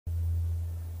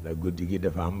ndax guddi gi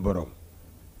dafa am borom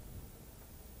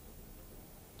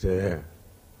te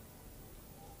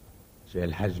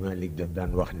Cheikhal Hadj Malick daf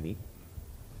daan wax ni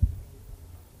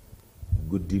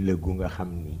guddi la gu nga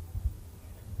xam ni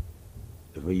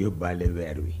dafa yóbbaale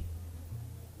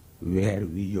weer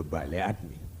wi yóbbaale at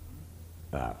mi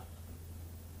waaw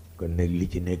kon nag li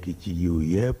ci nekk ci yiw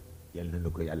yëpp yal na nu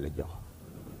ko yàlla jox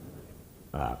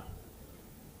waaw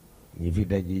ñi fi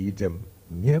daje itam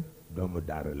ñëpp doomu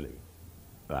daara lay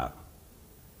waaw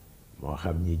moo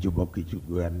xam ñi ci bokk ci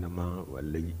gouvernement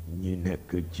walla ñi nekk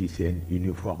ci seen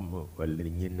uniforme walla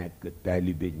ñi nekk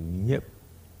taalibe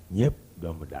ñëpp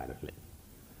doomu daara lañ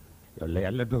loolu la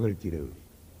yàlla dogal ci réew mi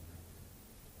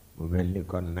mu mel ni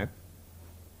kon nag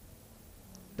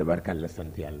tabarkalla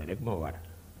sant yàlla rek moo war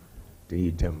te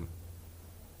itam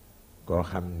koo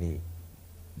xam ni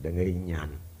dangay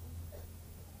ñaan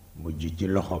mujj ci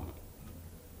loxoom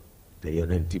te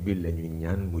yonent bi lañu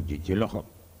ñaan mujj ci loxoom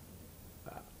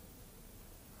waaw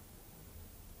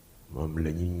moom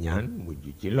la ñu ñaan mujj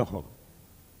ci loxoom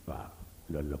waaw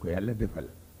loolu la ko yàlla defal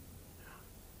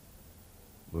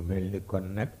mu mel ni kon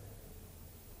nag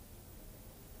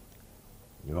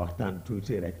ñu waxtaan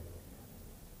tuuti rek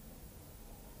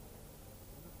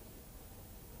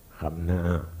xam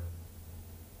naa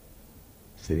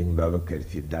Sëriñ Babacar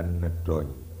Si daan na tooñ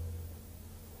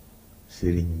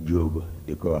Sëriñ Jóoba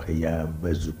di ko wax yaa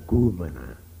basu kuumana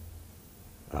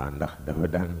waaw ndax dafa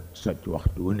daan socc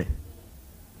waxtu wu ne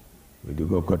mu di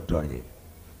ko tooñe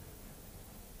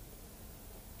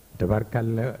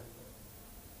tabarkalla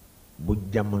bu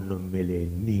jamono melee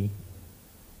nii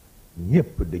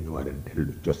ñépp dañu war a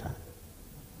dellu cosaan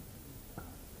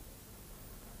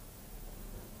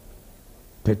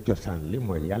te cosaan li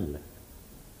mooy yàlla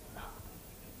waaw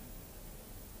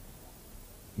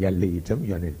yàlla itam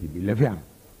yonent bi la fi am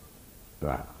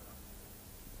waaw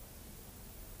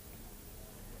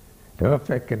dafa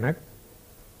fekk nag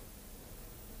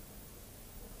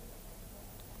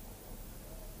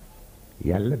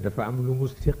yàlla dafa am lu mu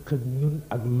séq ak ñun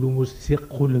ak lu mu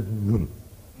séqul ak ñun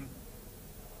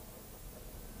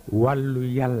wàllu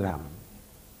yàllaam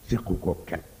séqu ko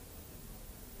kenn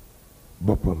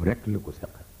boppam rekk la ko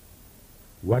séqal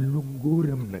wàllu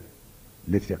nguuram nag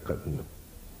la séq ak ñun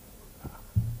waaw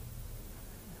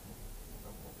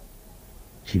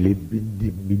ci la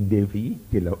bindi mbindeef yi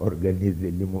ci la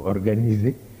organiser li mu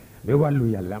organiser mais wàllu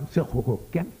yàllaam séqu ko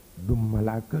kenn du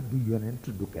malaaka du yonent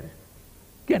du keneen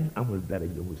kenn amul dara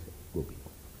jëmu séq kooku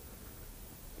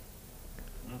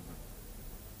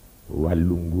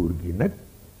wàllu nguur gi nag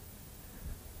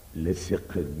la séq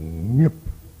ak ñépp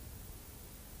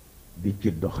di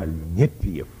ci doxal ñetti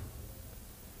yëf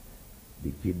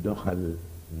di ci doxal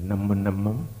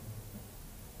namm-nammam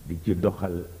di ci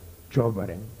doxal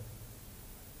coobareem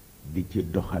di ci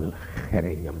doxal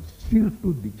xereñam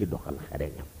surtout di ci doxal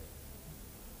xereñam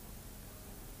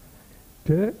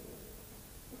te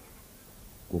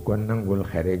ku ko nangul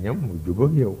xereñam mu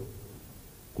jubóog yow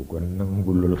ku ko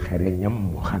nangulul xereñam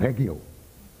mu xarek yow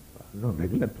waaw noonu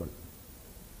rek la toll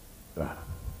waaw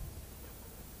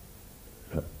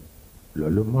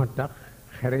loolu moo tax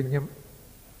xereñam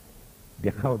di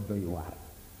xaw doy waar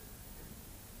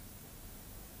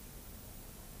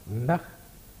ndax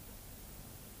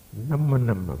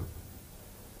namm-nammam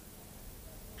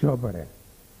coobare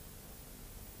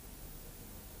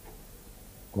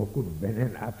kooku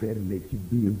beneen affaire la ci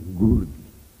biir nguur gi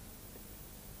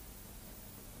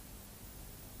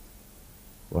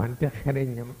wante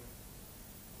xereñam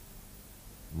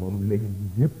moom lañ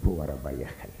ñépp war a bàyyi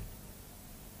xel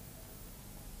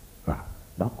waaw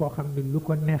ndax koo xam ne lu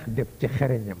ko neex def ci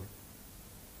xereñam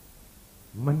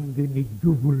mën nga ni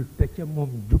jubul te ca moom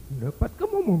jub na parce que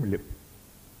moom lépp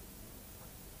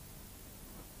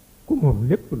ku moom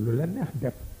lépp lu la neex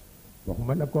def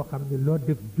waxuma la koo xam ne loo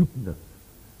def jub na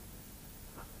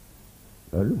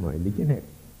loolu mooy li ci nekk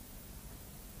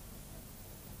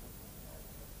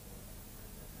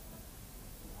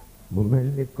mu mel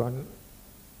ni kon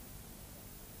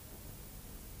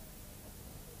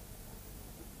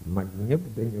mag ñëpp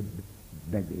dañu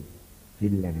daje ci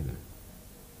lenn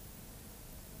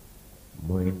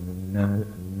mooy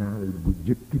naal bu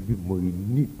jëkk bi mooy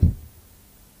nit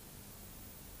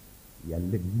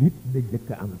yàlla nit la jëkk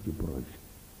am ci projet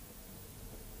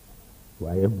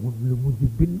waaye mun lu mujj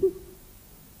bind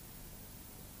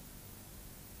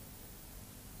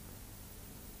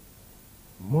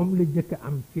moom la jëkk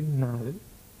am ci naal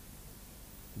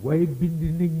waaye bind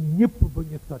na ñépp ba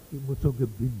ñu sotti mu soog a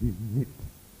bind nit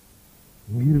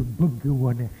ngir bëgg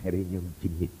wone xereñam ci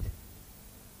nit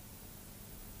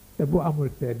te bu amul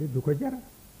seede du ko jara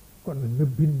kon na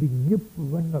bind ñépp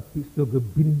ba noppi soog a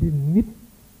bind nit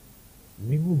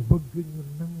ni mu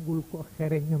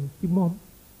xereñam ci moom.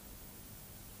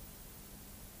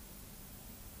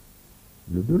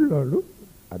 lu dul loolu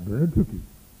àdduna tukki.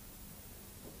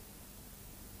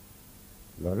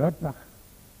 looloo tax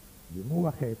bi mu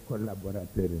waxee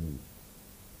collaborateur yi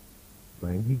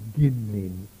maa ngi génne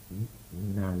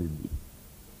naal bi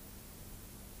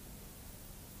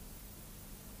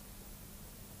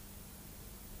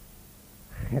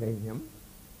xereñam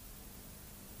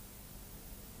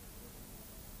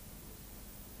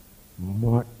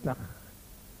moo tax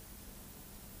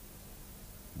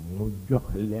mu jox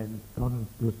leen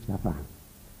tontu safaan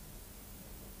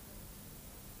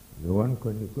ñu won ko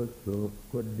ni ko soo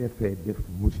ko defee def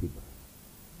musiba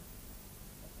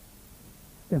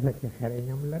te fekk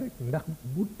xereñam la rek ndax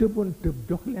bu tëboon tëb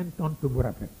jox leen tontu bu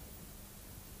rafet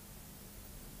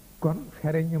kon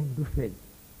xereñam du feeñ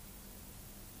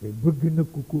te bëgg na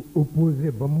ku ko opposé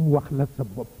ba mu wax la sa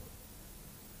bopp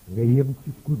nga yem ci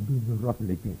kuddu ñu rof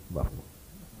la ci bopp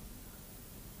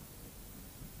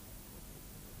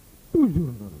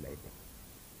toujours noonu lay def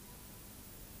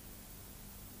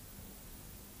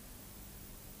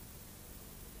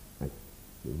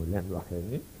bi mu leen waxee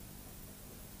ni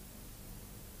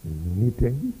nit a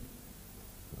ngi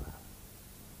waaw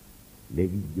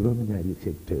léegi juróom-ñaari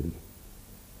secteurs yi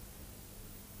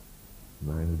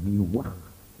maa ngi wax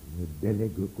ñu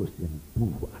délégué ko seen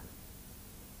pouvoir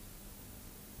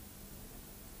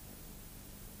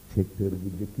secteur bu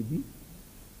njëkk bi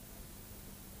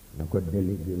na ko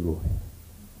délégué ruux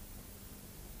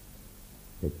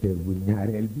secteur bu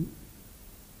ñaareel bi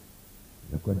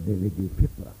na ko délégué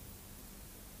fitra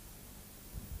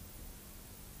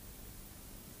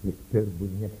secteur bu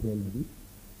ñetteel bi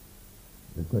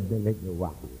na ko délégué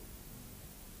waxu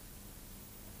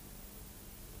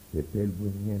secteur bu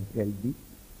ñeenteel bi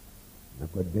na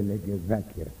ko délégué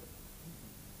zakira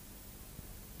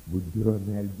bu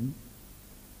juróomeel bi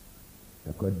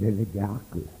na ko délégué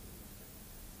aql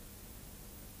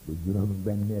bu juróom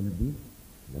benneel bi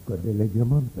na ko délégué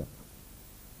mantiq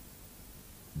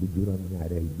bu juróom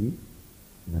ñaareel bi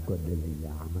na ko délégué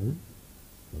amal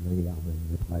wa man ya'mal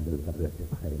mithqala dharratin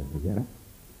khayran yarah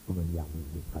wa man ya'mal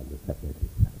mithqala dharratin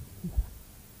sharran yarah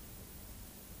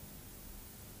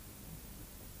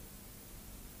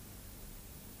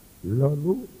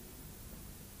loolu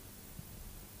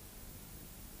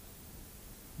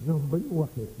ñoom ba ñu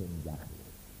waxee seen jaaxle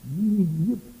yii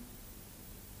yëpp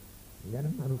nga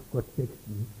naan ko teg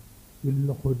ci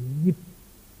loxo nit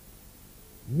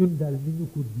ñun daal ni ñu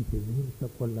ko gisee ñun sa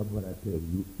collaborateur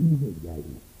yu immédiat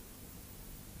yi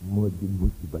moo di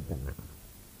musiba dana am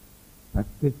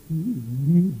parce que ci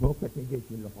lii boo ko tegee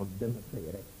ci loxoom dana fay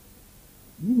rek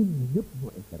ñun ñëpp mu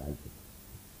écrasé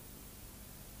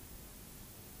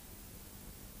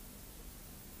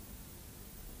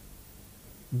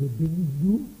mais dañu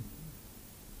juum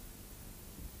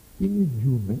ci ñu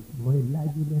juume mooy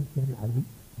laaju leen seen avis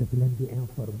daf leen di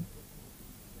informer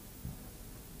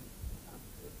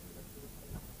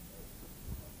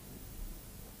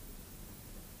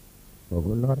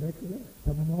boobu lool rek la te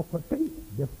moo ko tey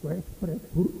def ko exprès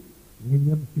pour ñu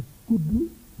ñam ci kudd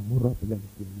mu rob leen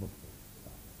ci moom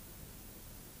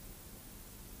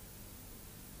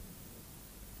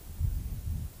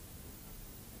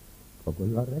boobu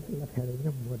lool rek la xere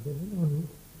ñam moo deme noonu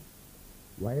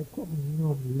waaye comme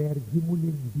ñoom leer ji mu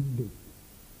leen binde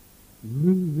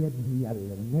luy weddi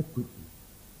yàlla nekku ci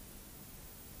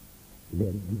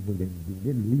leer ji mu leen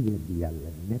binde luy weddi yàlla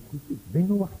nekku ci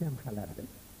dañu wax seen xalaat rek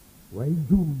waaye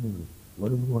juum nañu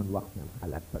waru ñu woon wax seen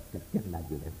xalaat parce que kenn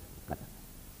laaju leen seen xalaat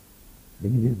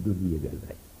dañu leen doon yëgal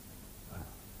rek waaw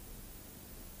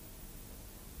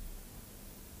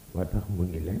moo tax mu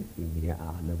ni leen inni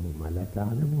a'lamu ma la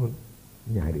ta'lamun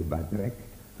ñaari baat rek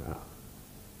waaw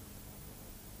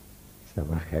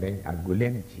sama xereñ àggu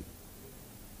leen ci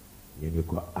ñu ni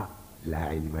ko laa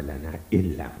ilma lana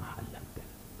illa ma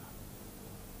allamtana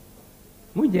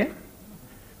mu jeex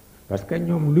parce que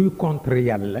ñoom luy contre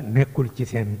yàlla nekkul ci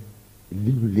seen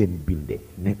li ñu leen binde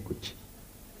nekku ci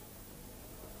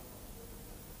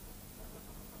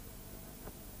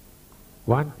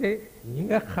wante ñi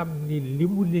nga xam ni li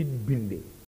mu leen binde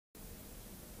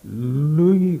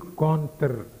luy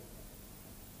contre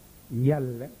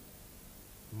yàlla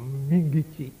mi ngi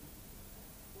ci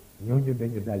ñooñu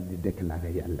dañu daal di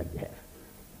déclarer yàlla guerre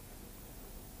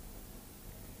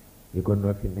ñi ko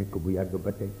noo fi nekk bu yàgg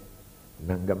ba tey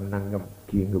nangam nangam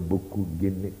kii nga bëgg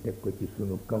génne teg ko ci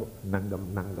sunu kaw nangam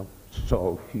nangam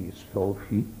soow fii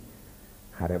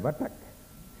xare ba takk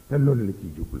te loolu la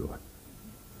ci jubluwoon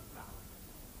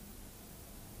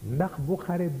ndax bu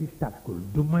xare bi tàkkul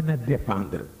du mën a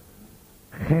défendre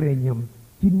xereñam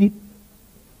ci nit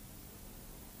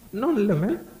noonu la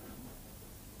mel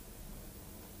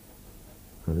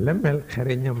la mel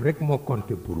xereñam rek moo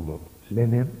compté pour moom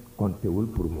leneen compté wul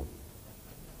pour moom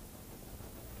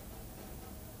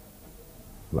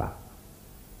waaw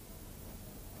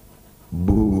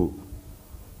bu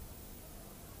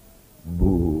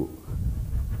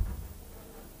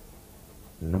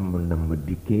namm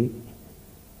dikkee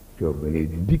coobare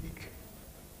dikk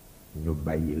ñu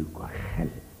bàyyil ko xel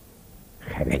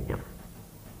xereñam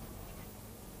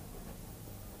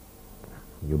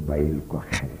ñu bàyyil ko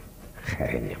xel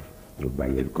xereñam ñu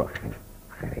bàyyil ko xel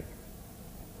xereñam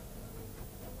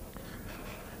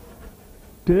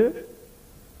te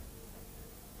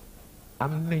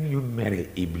am na ñu mere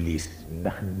Iblis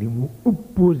ndax ni mu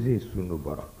opposé sunu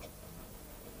borom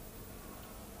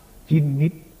ci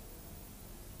nit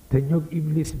te ñoog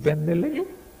Iblis benn lañu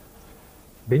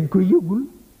dañ ko yëgul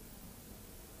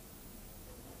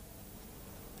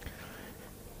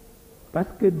parce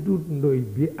que Doudou Ndoye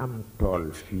bi am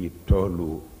tool fii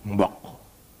toolu mboq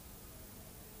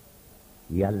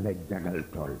yàlla jagal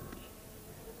tool bi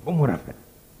ba mu rafet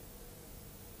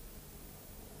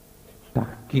tax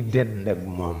ki dend ak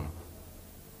moom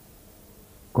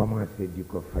commencé di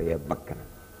ko faye bakkan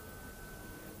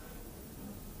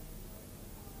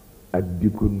ak di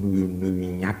ko nuyu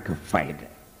ñàkk fayda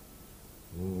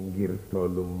ngir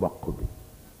toolu mboq bi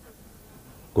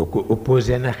kooku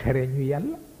opposé na xereñu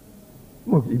yàlla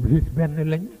moom Iblis benn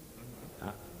lañu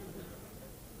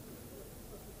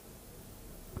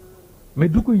mais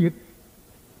du ko yëg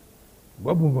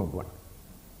boobu ma bon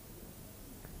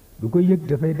du ko yëg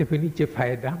dafay defe ni ci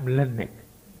faydaam la nekk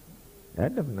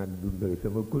def naa Doudou Ndoye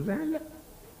sama cousin la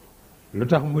lu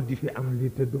tax mu di fi am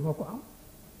lii te duma ko am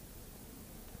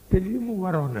te li mu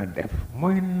waroon a def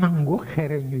mooy nangu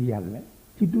xereñu yàlla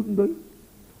ci Doudou Ndoye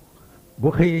bu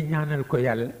xëyee ñaanal ko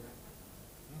yàlla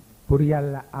pour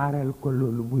yàlla aaral ko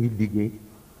loolu muy liggéey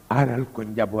aaral ko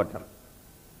njabootam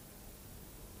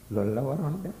loolu la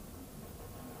waroon def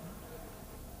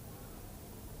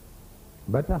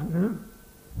ba tax na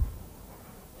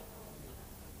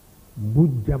bu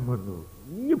jamono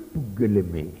ñépp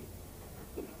gëlëmee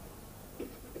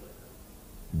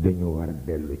dañu war a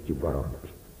dellu ci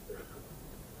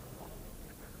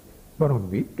borom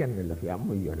bi kenn la fi am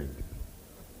muy yonent bi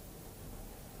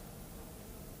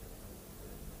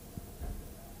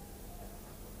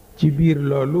ci biir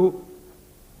loolu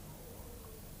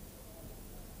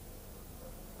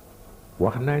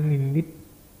wax naa ni nit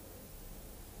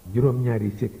juróom-ñaari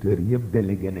secteur yëpp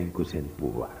délégué nañ ko seen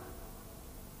pouvoir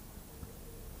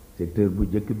secteur bu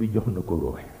njëkk bi jox na ko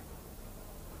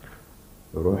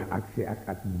ruux accès ak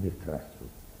administration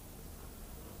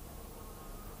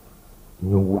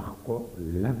ñu wax ko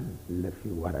lan la fi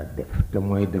war a def te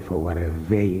mooy dafa war a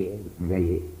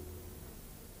veiller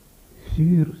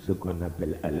sur ce qu'on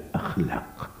appelle al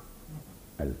akhlaq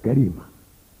al karima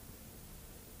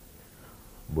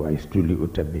bu'istu li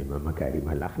utammima makarim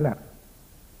al akhlaq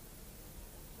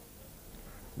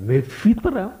mais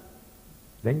fitra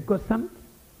dañ ko sant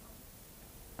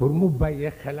pour mu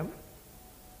bàyyee xelam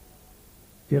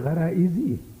ci xaraïs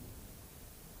yi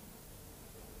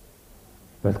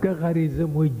parce que xarisa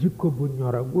mooy jikko bu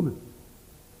ñoragul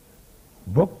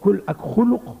bokkul ak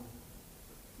xuluq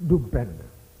du benn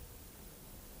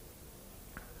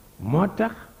moo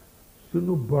tax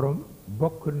sunu borom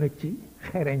bokk na ci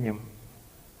xereñam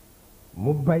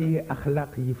mu bàyyi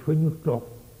axlaq yi fa ñu toog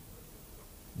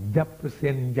jàpp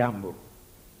seen njàmbur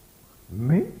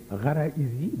mais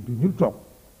xaraïs yi du ñu toog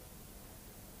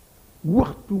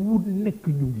waxtu wu nekk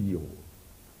ñu ngi yëngu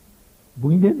bu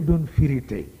ñu leen doon firi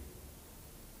tey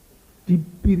ci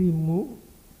pirimu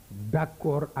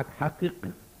d'accord ak xaqiq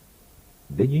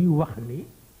dañuy wax ni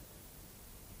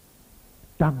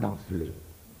tendance la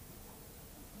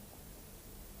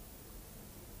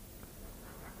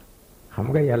xam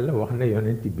nga yàlla wax na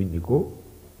yonent bi ni ko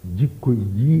jikko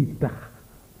yii tax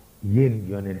yéen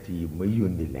yonent yi ma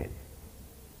yónni leen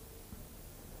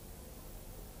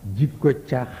jikko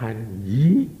caaxaan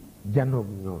yii janoog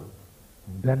ñoom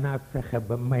danaa fexe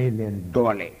ba may leen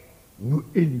doole ñu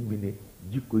éliminer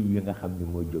jikko yi nga xam ni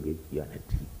moo jóge ci yonent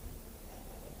yi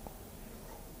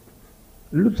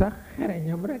lu tax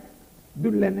xereñam rek du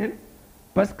leneen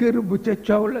parce que rëbb ca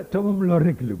coow la te moom loolu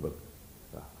rek la bëgg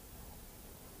waaw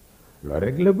loolu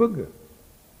rek la bëgg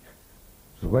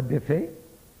su ko defee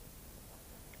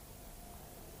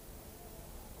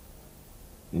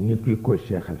ni ki ko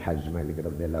Cheikhal Hadj Malick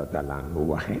radiallahu taala anhu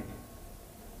waxe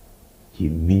ci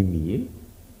miim yi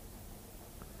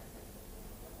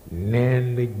nee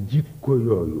na jikko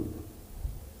yooyu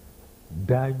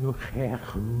daañu xeex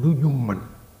lu ñu mën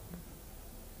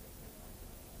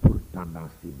pour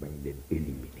tendance yi bañ leen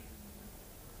éliminer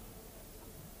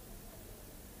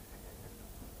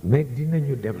mais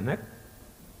dinañu dem nag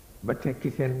ba tekki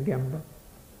seen ngemb,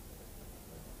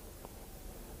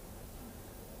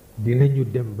 dinañu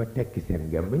dem ba tekki seen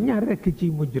ngemb. ñaar rekk ci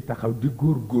mujj taxaw di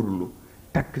góorgóorlu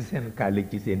takk seen kaale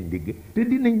ci seen ndigg, te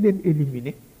dinañ leen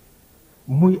éliminer,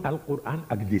 muy alquran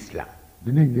ak l'islam,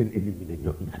 dinañ leen éliminer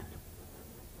ñoom ñaar.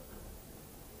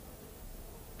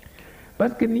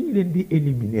 parce que ni ñu leen di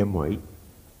éliminer mooy,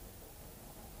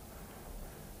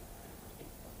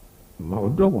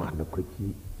 Maodo wax na ko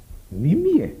ci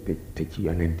mimie te ci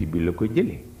yonent bi la ko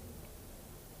jëlee,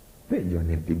 te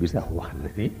yonent bi sax wax na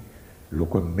ni lu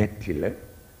ko metti la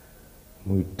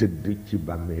muy tëdd ci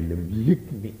bàmmeelam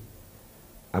yëg ni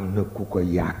am na ku ko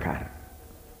yaakaar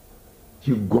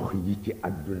ci gox yi ci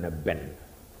àdduna benn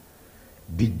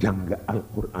di jàng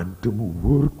alquran te mu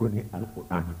wóor ko ni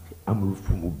alquran ci amul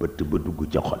fu mu bëtt ba dugg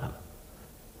ca xolam.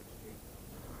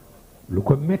 lu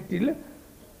ko metti la,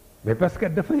 mais parce que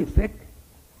dafay fekk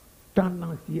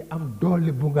tendance yi am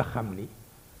doole bu nga xam ni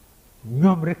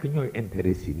ñoom rekk ñooy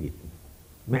intéressé nit ñi,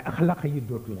 mais axlaq yi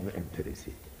dootuñu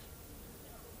intéressé.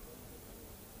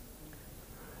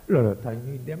 loolu tax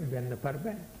ñuy dem benn par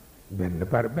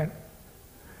benn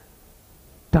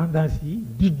tendance yi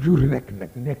di jur rekk nag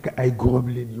nekk ay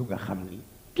gobelins yu nga xam ni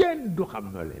kenn du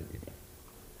xam noo leen di def.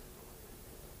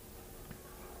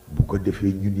 bu ko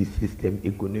defee ñu ni système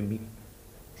économique,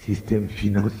 système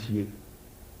financier,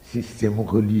 système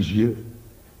religieux,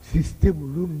 système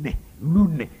lu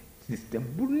ne système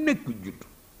bu nekk judd.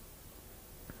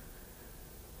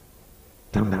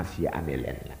 tendance yi amee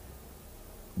leen la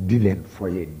di leen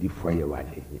foye di foye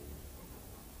waale nit,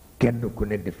 kenn ku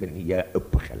ne defe ni yaa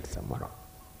ëpp xel sa morom.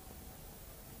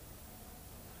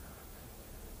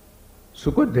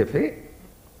 su ko defee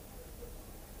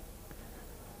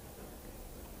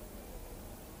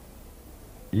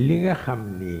li nga xam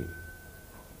ni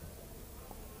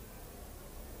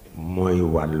mooy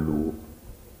wàllu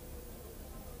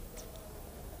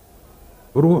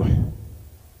ruux,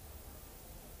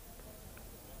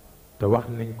 te wax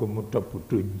nañ ko mu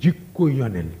toppatoo jikko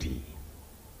yonent yi,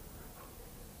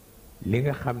 li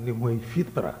nga xam ni mooy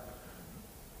fitra,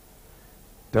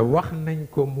 te wax nañ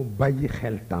ko mu bàyyi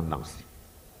xel tendance yi,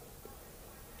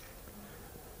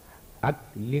 ak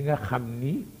li nga xam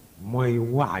ni mooy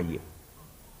waay,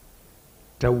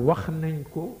 te wax nañ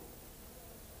ko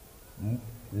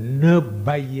na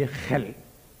bàyyi xel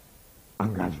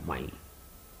engagement yi.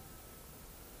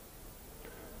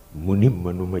 mu ni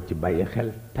mënuma ci bàyyi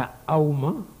xel te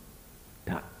awma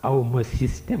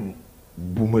système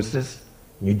bu ma sës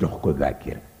ñu jox ko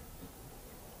zakira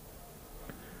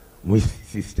muy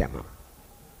système am.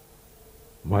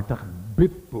 moo tax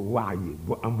bépp wax yi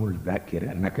bu amul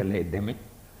zakira naka lay demee,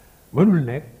 mënul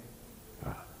nekk.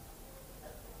 waaw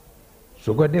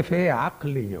su ko defee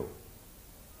aqli ñëw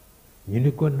ñu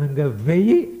ni ko na nga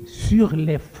veiller sur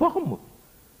les formes,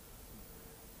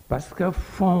 parce que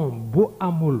fond bu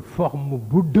amul forme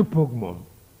bu dëppook moom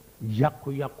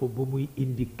yàqu-yàqu bu muy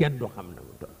indi kenn du xam na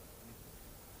mu doon.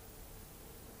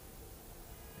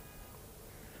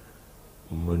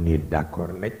 mu ni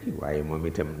d'accord na ci, waaye moom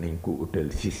itam nañ ko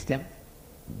utal système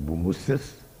bu mu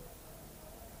sës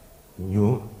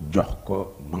ñu jox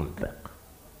ko mantiq.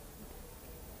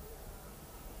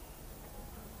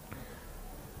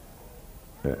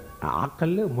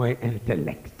 aql mooy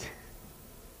intellect,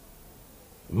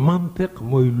 mantiq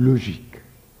mooy logique.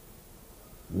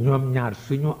 ñoom ñaar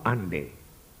suñu àndee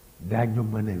daañu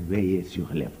mën a veiller sur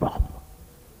les formes,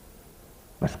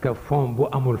 parce que forme bu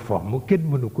amul forme kenn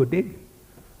mënu ko dégg,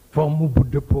 forme bu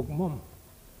dëppook moom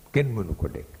kenn mënu ko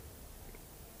dégg.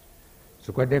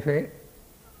 su ko defee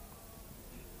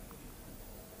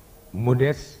mu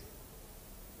des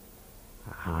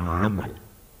amal,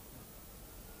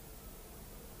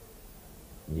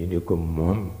 ñu ni ko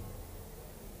moom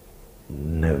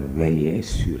na veiller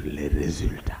sur les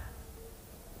résultats,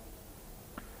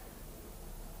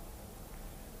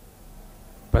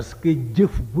 parce que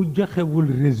jëf bu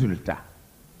joxewul résultat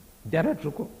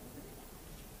jaratu ko.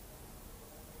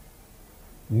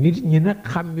 nit ñi nag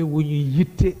xàmme wu ñu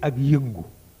yitte ak yëngu.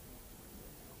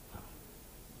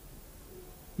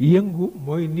 yëngu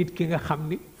mooy nit ki nga xam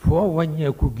ni foo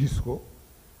wàññeeku gis ko,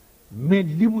 mais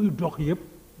li muy dox yépp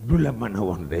du la mën a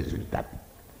woon résultat bi.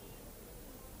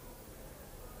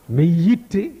 mais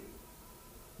yitte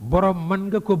borom mën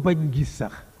nga ko bañ gis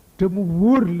sax te mu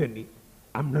wóor la ni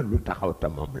am na lu taxaw te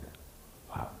moom la.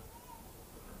 waaw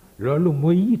loolu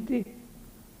mooy yitte.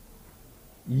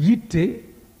 yitte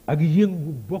ak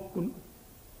yëngu bokkul,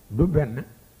 du benn.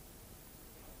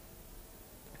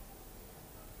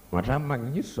 moo tax mag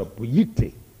ñi sopp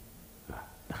yitte. waaw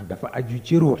ndax dafa aju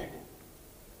ci ruux.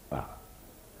 waaw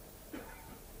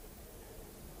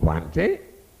wante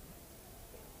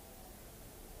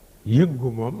yëngu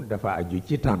moom dafa aju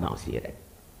ci tendance yi rek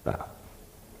waaw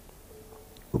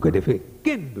bu ko defee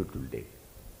kenn dootul dégg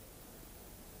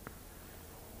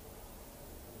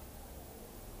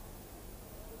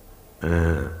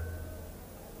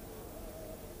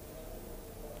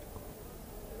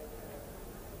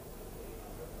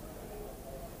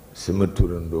sama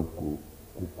turandoo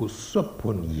ku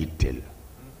soppoon yitte la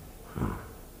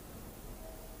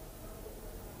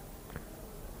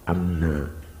am na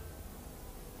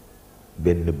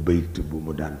benn bayt bu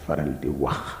mu daan faral di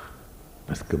wax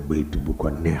parce que bayt bu ko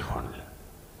neexoon la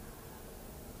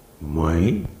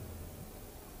mooy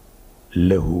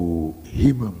lahu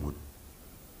himamun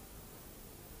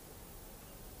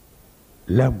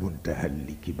la muntaha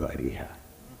li kibaariha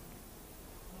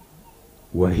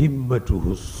wa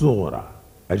himmatuhu sughra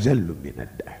ajallu min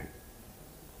ad-dahr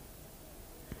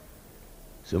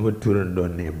sama turandoo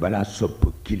ne balaa sopp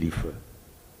kilifa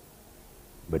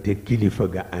ba te kilifa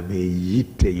ga amee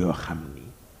yitte yoo xam ni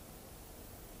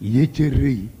yi ca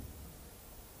rëy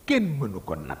kenn mënu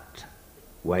ko natt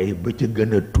waaye ba ca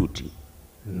gën a tuuti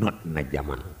not na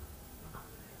jamono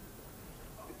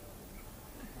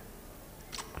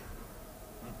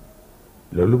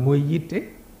loolu mooy yitte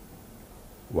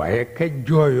waaye ka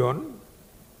jooyoon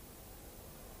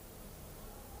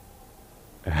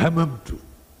hamamtu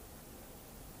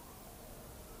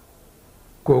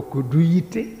kooku du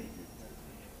yitte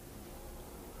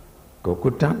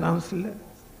kooku tendance la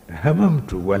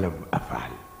hamamtu walam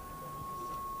afaal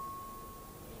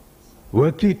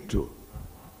wa kittu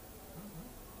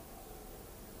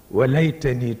wa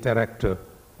laytani taraktu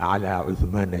ala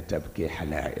uthmana tabki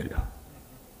halaila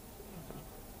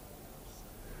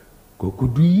kooku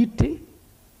du yitte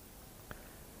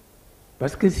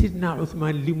parce que sidna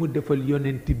Ousmane li mu defal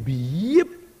yonent bi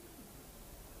yépp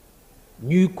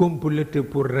ñuy comploter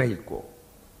pour rey ko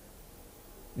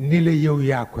ni la yow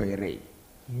yaa koy rey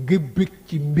nga bëgg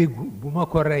ci mbégu bu ma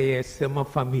ko reyee sama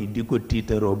famille di ko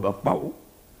tiitaroo ba faw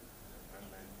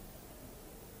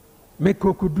mais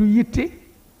kooku du yitte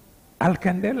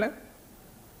alkande la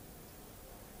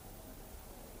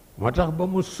moo tax ba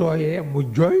mu sooyee mu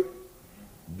jooy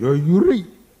yu rëy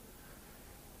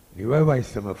ni waay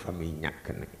sama famille ñàkk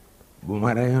na bu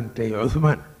ma reyoon tey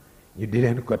Ousmane ñu di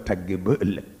leen ko tagge ba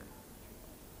ëllëg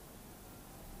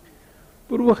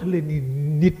pour wax la ni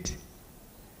nit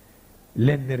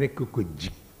lenn rekk ko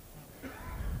jig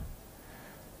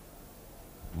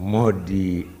moo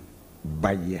di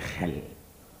bàyyi xel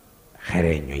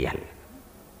xereñu yàlla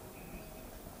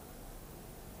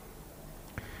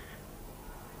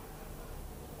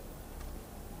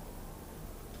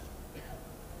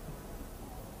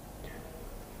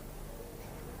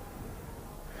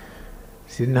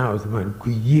Sidna Ousmane ku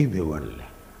yéeme woon la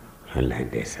wallaay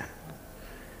ndeysaan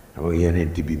xam nga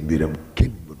yonent bi mbiram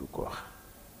kenn mënu ko wax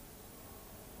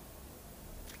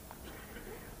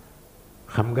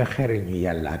xam nga xereñu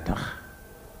yàlla tax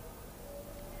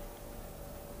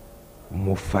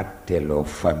mu fàtteloo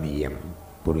famiyam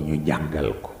pour ñu jàngal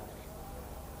ko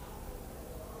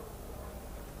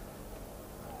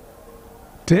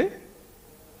te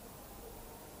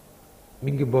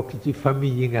mi ngi bokk ci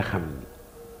famille yi nga xam ni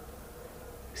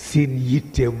seen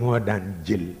yitte moo daan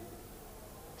jël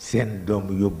seen doom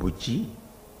yóbbu ci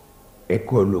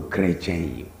école chrétien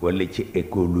yi walla ci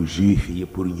école juif yi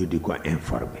pour ñu di ko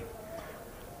informer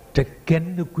te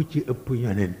kenn ku ci ëpp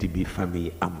yonent bi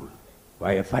famille amul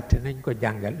waaye fàtte nañ ko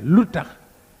jàngal lu tax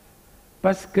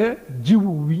parce que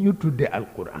jiwu wi ñu tudde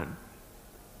alquran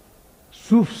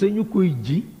suuf sañu koy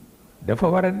ji dafa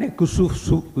war a nekk suuf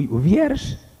su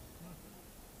vierge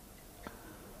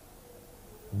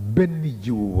benn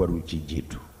jiwu waru ci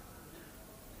jiitu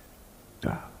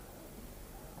waaw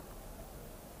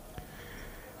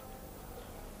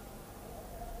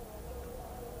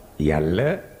yàlla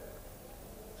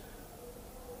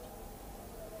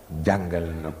jàngal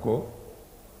na ko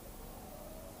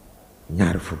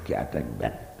 20 at ak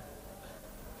benn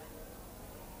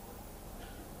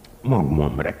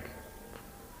moom rekk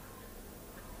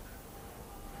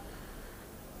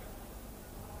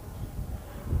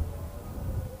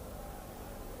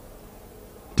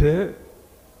te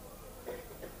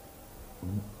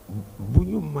bu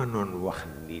ñu mënoon wax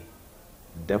ni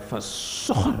dafa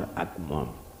soxor ak moom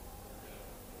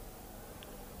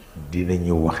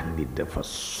dinañu wax ni dafa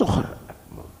soxor ak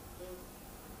moom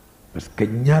parce que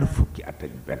 20 at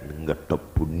ak benn nga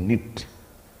topp nit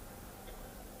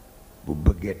bu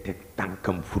bëggee teg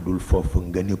tànkam fu dul foofu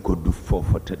nga ni ko du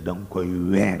foofu te danga koy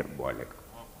weer boole ko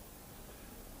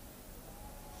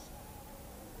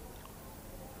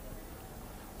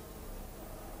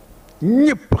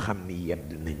ñépp xam ni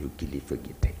yedd nañu kilifa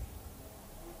gi tey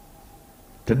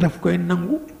te daf koy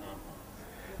nangu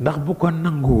ndax bu ko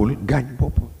nanguwul gaañ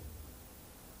boppam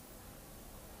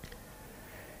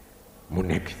mu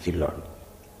nekk ci lool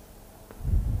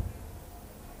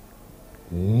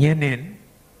ñeneen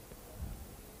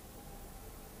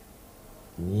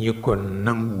ñi ko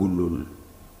nangulul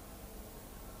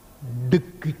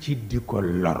dëkk ci di ko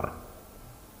lor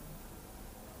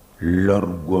lor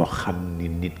goo xam ni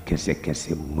nit kese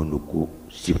mënu ko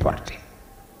supporter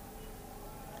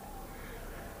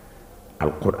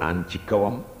alquran ci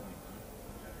kawam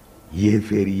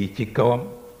yéeféer yi ci kawam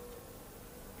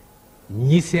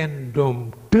ñi seen doom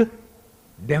të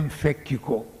dem fekki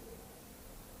ko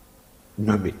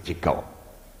ñoom it ci kawam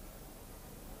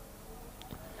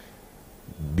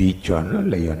bi coono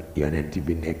la yonent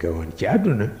bi nekk woon ci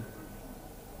àdduna